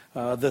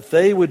 that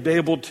they would be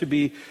able to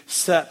be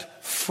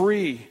set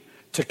free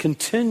to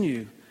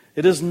continue.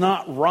 It is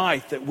not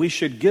right that we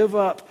should give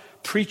up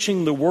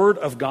preaching the word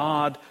of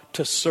God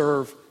to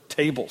serve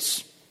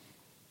tables.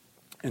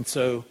 And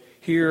so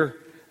here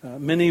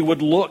many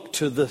would look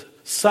to the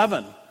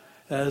 7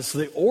 as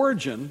the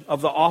origin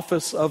of the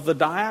office of the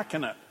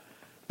diaconate.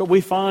 But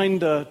we find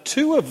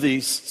 2 of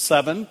these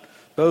 7,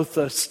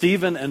 both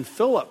Stephen and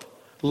Philip,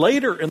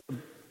 later in the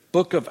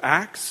book of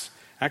Acts,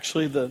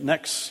 actually the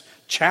next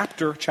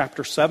chapter,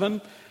 chapter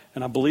 7,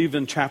 and I believe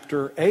in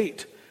chapter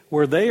 8,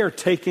 where they are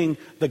taking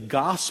the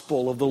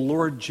gospel of the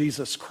Lord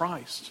Jesus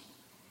Christ.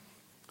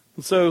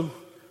 And so,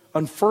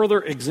 on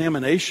further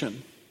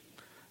examination,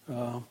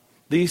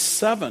 these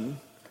 7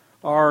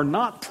 are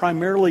not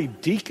primarily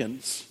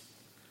deacons,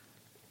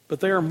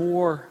 but they are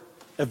more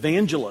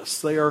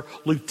evangelists. They are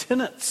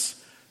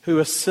lieutenants who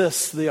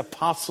assist the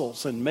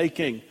apostles in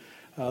making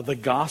the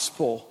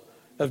gospel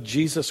of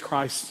Jesus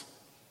Christ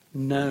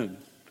known.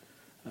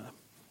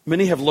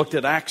 Many have looked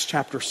at Acts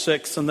chapter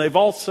 6, and they've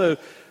also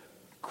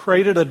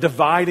created a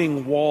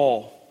dividing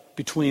wall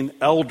between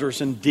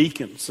elders and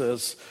deacons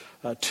as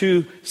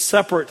 2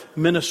 separate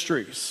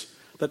ministries.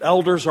 That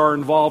elders are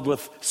involved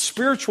with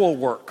spiritual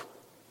work,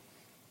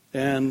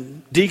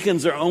 and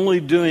deacons are only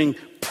doing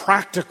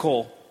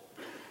practical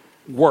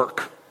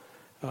work.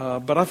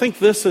 But I think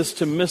this is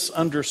to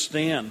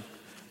misunderstand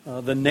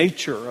the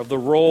nature of the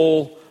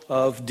role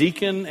of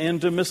deacon and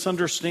to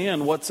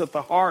misunderstand what's at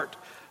the heart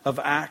of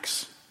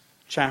Acts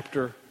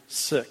chapter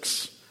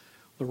 6.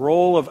 The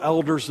role of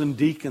elders and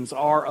deacons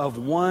are of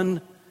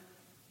one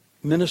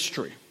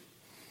ministry.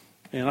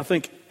 And I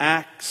think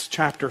Acts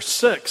chapter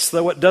 6,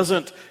 though it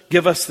doesn't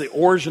give us the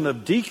origin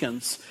of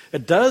deacons,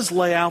 it does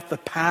lay out the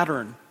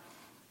pattern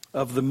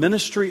of the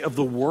ministry of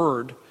the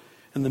Word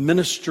and the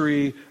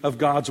ministry of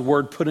God's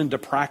Word put into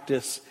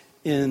practice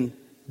in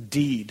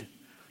deed.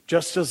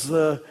 Just as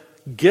the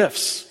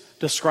gifts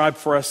described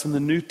for us in the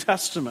New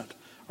Testament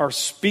are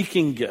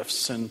speaking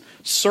gifts and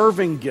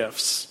serving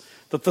gifts,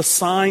 that the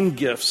sign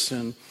gifts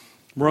in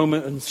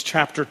Romans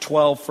chapter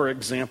 12, for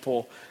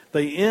example,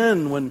 they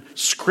end when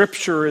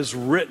Scripture is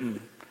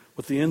written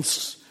with the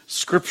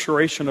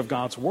inscripturation of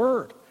God's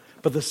Word.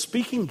 But the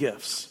speaking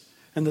gifts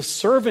and the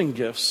serving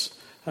gifts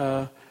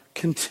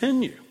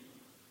continue.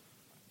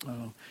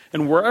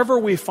 And wherever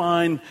we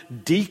find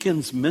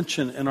deacons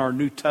mentioned in our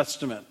New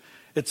Testament,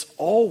 it's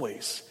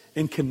always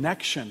in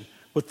connection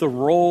with the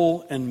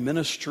role and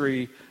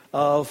ministry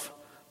of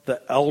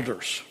the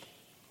elders.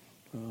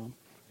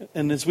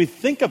 And as we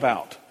think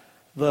about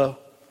the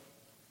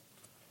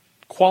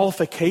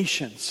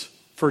qualifications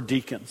for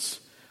deacons,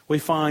 we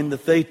find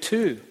that they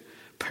too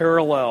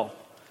parallel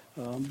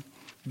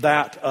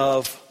that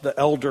of the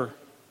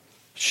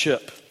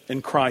eldership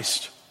in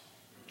Christ's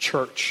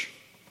church.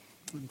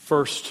 In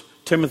 1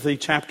 Timothy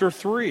chapter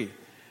 3,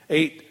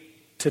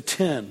 8 to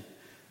 10,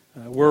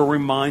 we're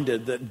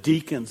reminded that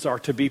deacons are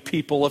to be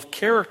people of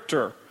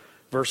character.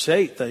 Verse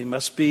 8, they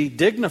must be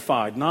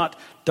dignified, not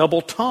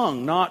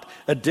double-tongued, not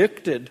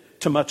addicted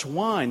to much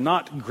wine,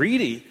 not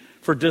greedy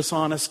for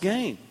dishonest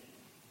gain.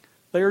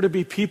 They are to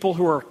be people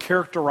who are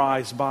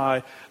characterized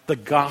by the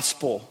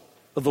gospel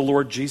of the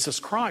Lord Jesus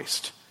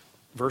Christ.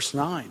 Verse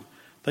 9,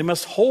 they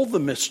must hold the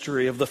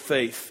mystery of the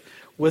faith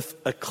with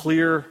a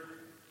clear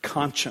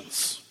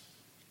conscience.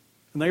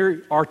 And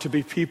they are to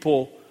be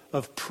people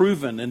of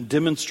proven and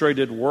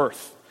demonstrated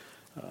worth.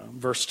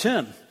 Verse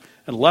 10,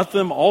 and let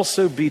them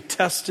also be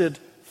tested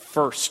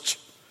first.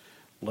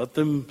 Let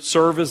them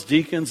serve as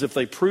deacons if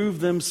they prove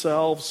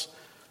themselves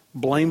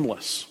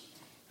blameless.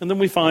 And then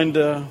we find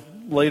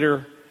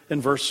later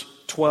in verse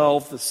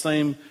 12 the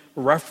same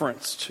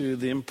reference to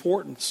the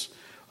importance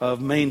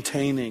of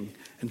maintaining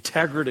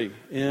integrity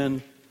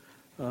in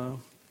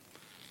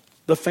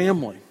the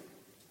family.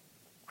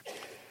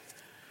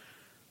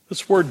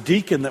 This word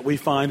deacon that we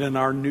find in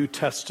our New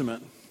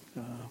Testament,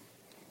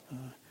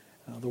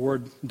 the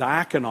word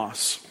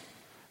diakonos,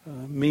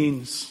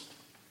 means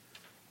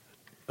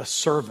a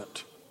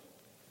servant.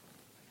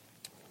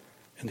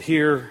 And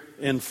here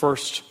in 1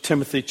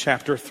 Timothy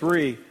chapter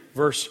 3,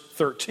 verse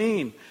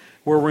 13,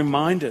 we're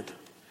reminded,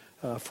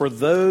 for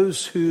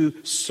those who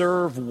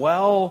serve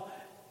well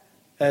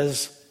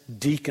as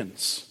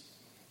deacons.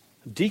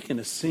 A deacon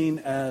is seen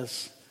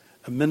as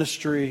a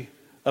ministry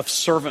of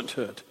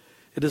servanthood.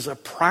 It is a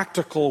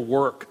practical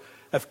work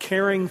of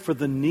caring for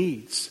the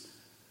needs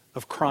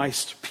of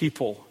Christ's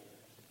people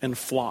and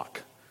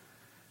flock.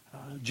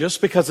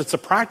 Just because it's a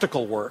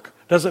practical work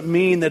doesn't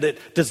mean that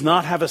it does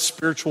not have a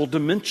spiritual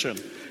dimension.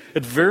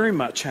 It very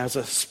much has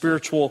a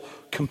spiritual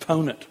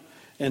component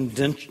and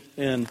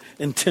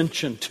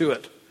intention to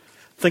it.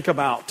 Think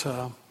about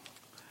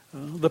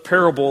the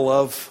parable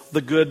of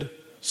the Good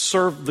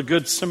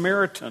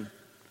Samaritan.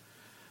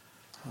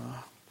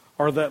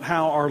 Or that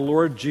how our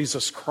Lord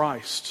Jesus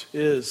Christ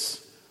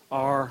is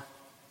our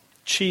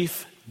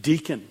chief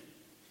deacon.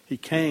 He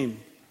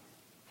came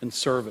in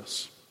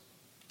service.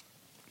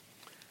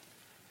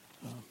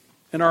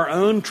 In our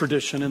own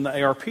tradition in the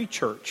ARP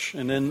church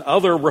and in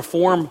other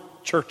Reformed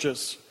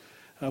churches,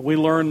 we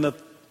learn that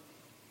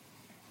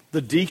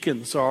the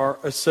deacons are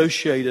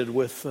associated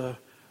with a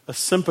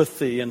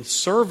sympathy and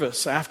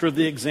service after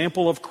the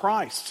example of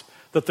Christ,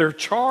 that they're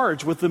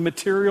charged with the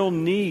material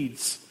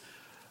needs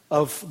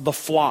of the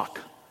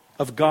flock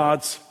of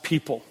God's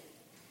people.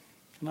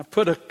 And I've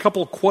put a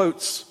couple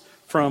quotes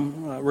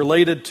from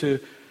related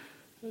to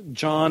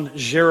John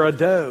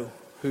Girardeau,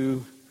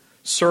 who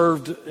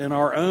served in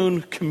our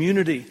own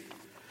community,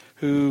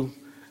 who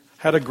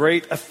had a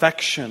great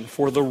affection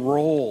for the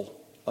role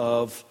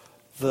of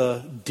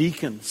the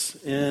deacons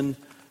in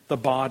the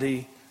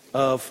body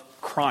of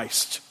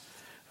Christ.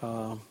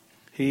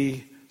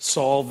 He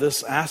saw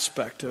this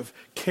aspect of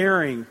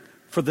caring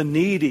for the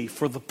needy,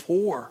 for the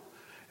poor,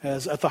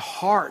 as at the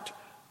heart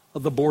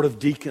of the Board of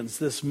Deacons,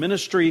 this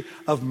ministry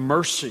of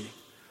mercy,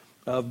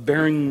 of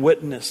bearing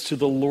witness to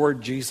the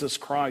Lord Jesus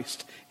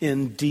Christ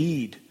in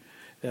deed,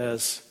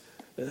 as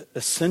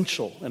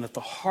essential and at the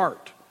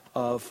heart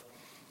of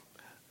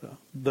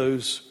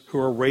those who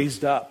are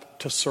raised up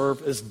to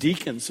serve as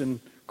deacons in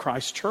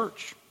Christ's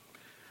church.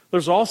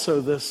 There's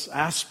also this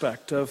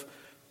aspect of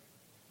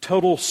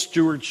total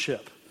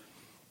stewardship.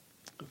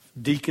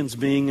 Deacons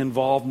being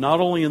involved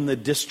not only in the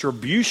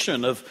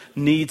distribution of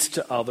needs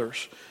to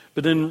others,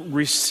 but in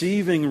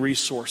receiving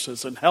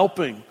resources and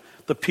helping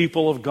the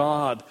people of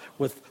God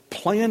with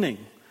planning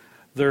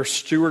their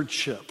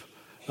stewardship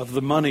of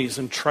the monies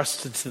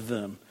entrusted to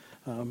them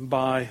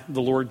by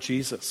the Lord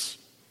Jesus.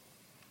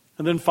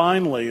 And then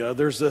finally,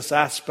 there's this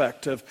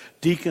aspect of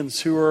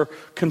deacons who are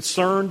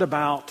concerned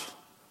about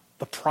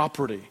the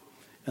property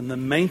and the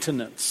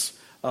maintenance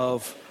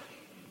of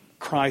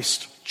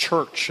Christ's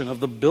church and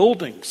of the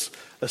buildings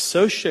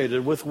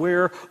associated with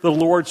where the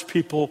Lord's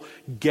people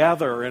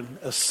gather and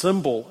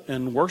assemble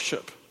and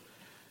worship.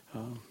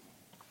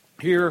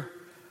 Here,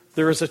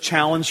 there is a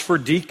challenge for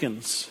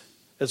deacons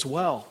as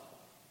well.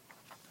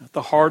 At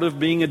the heart of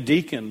being a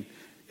deacon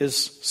is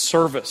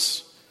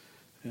service.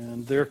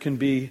 And there can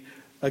be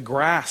a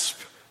grasp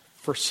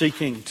for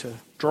seeking to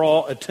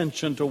draw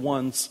attention to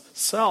one's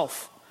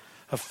self,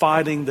 of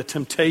fighting the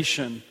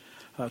temptation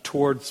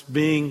towards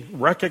being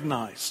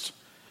recognized,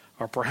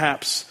 or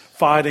perhaps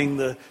fighting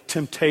the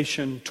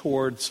temptation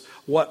towards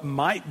what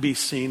might be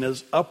seen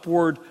as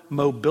upward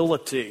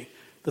mobility,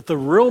 that the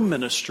real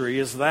ministry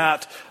is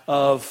that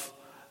of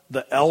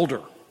the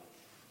elder.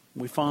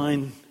 We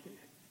find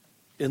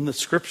in the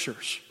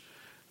Scriptures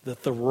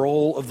that the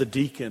role of the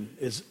deacon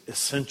is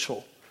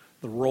essential.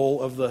 The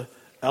role of the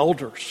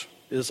elders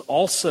is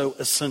also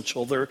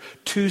essential. They're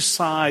two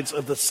sides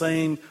of the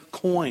same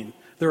coin.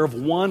 They're of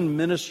one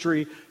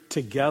ministry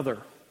together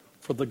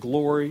for the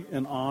glory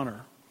and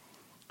honor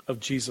of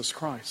Jesus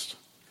Christ.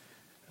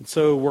 And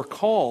so we're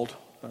called,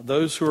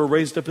 those who are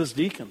raised up as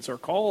deacons are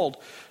called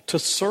to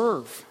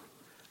serve.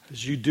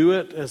 As you do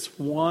it as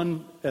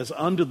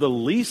unto the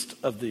least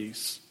of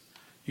these,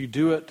 you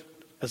do it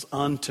as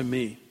unto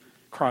me,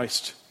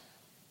 Christ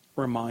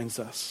reminds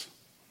us.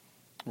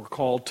 We're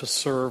called to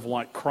serve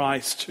like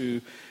Christ,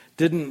 who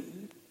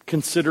didn't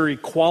consider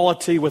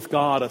equality with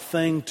God a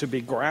thing to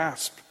be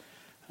grasped,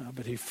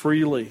 but he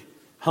freely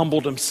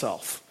humbled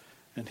himself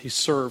and he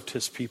served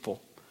his people.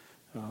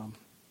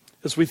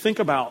 As we think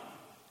about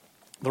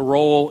the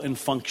role and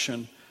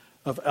function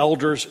of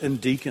elders and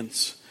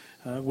deacons,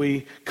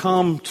 we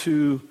come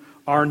to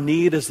our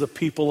need as the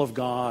people of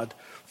God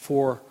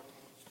for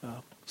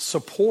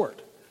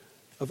support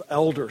of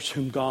elders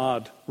whom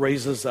God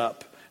raises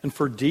up, and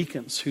for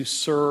deacons who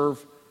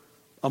serve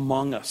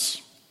among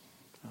us.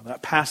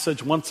 That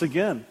passage, once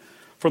again,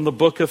 from the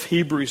book of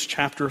Hebrews,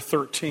 chapter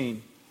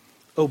 13.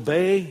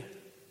 Obey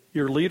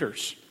your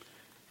leaders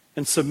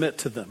and submit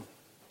to them.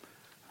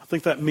 I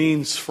think that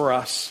means for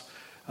us,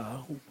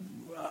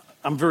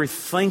 I'm very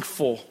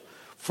thankful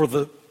for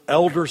the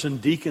elders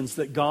and deacons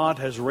that God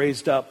has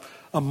raised up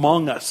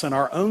among us in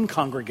our own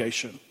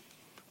congregation.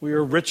 We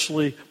are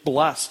richly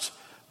blessed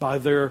by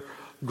their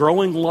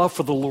growing love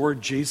for the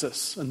Lord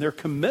Jesus and their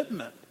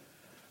commitment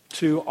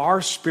to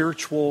our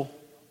spiritual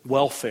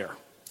welfare.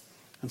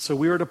 And so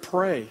we are to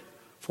pray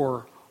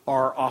for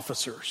our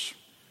officers.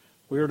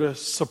 We are to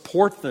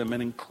support them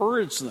and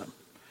encourage them.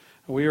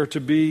 We are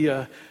to be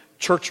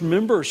church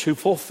members who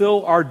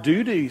fulfill our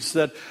duties,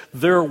 that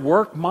their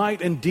work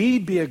might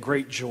indeed be a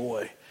great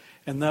joy,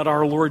 and that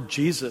our Lord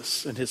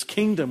Jesus and his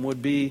kingdom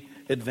would be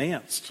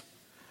advanced.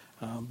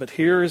 But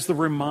here is the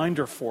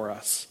reminder for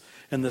us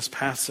in this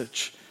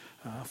passage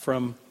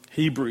from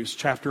Hebrews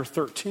chapter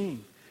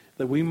 13,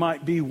 that we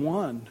might be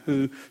one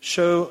who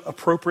show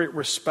appropriate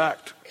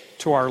respect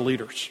to our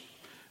leaders.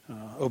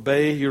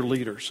 Obey your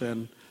leaders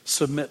and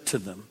submit to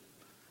them.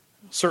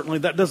 Certainly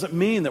that doesn't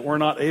mean that we're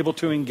not able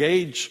to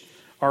engage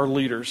our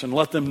leaders and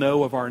let them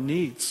know of our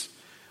needs.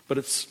 But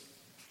it's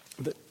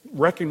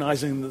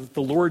recognizing that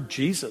the Lord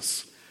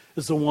Jesus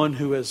is the one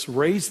who has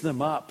raised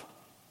them up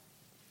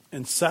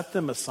and set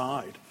them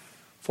aside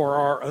for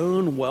our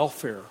own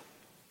welfare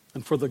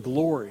and for the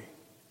glory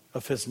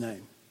of his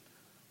name.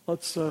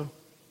 Let's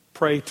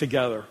pray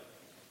together.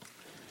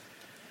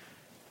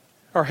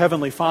 Our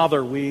Heavenly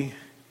Father, we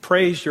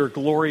praise your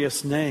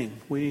glorious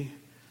name. We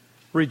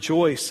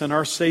rejoice in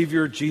our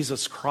Savior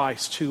Jesus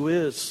Christ, who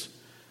is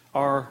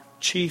our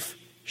chief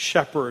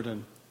shepherd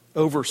and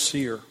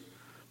overseer,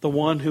 the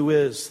one who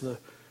is the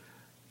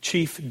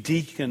chief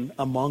deacon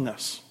among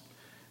us.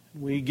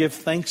 We give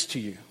thanks to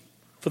you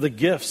for the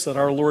gifts that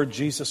our Lord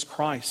Jesus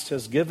Christ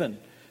has given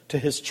to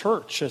his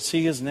church, as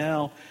he is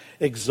now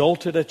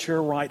exalted at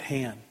your right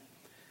hand,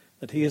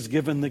 that he has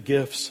given the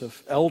gifts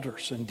of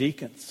elders and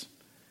deacons.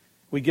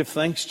 We give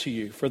thanks to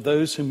you for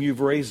those whom you've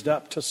raised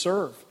up to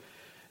serve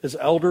as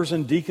elders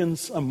and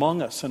deacons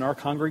among us in our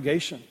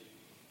congregation.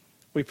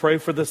 We pray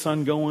for this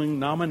ongoing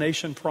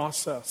nomination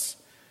process,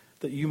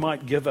 that you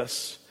might give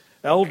us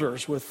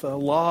elders with a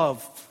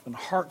love and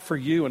heart for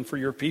you and for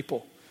your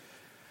people,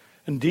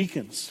 and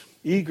deacons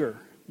eager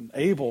and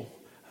able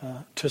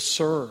to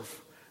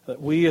serve,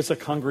 that we as a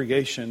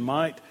congregation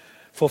might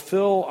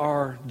fulfill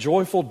our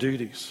joyful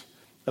duties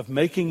of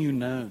making you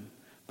known,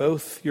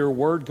 both your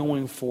word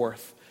going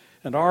forth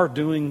and our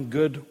doing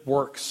good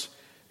works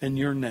in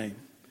your name.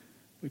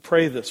 We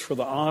pray this for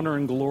the honor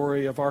and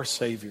glory of our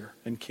Savior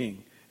and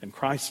King. In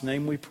Christ's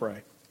name we pray.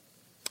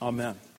 Amen.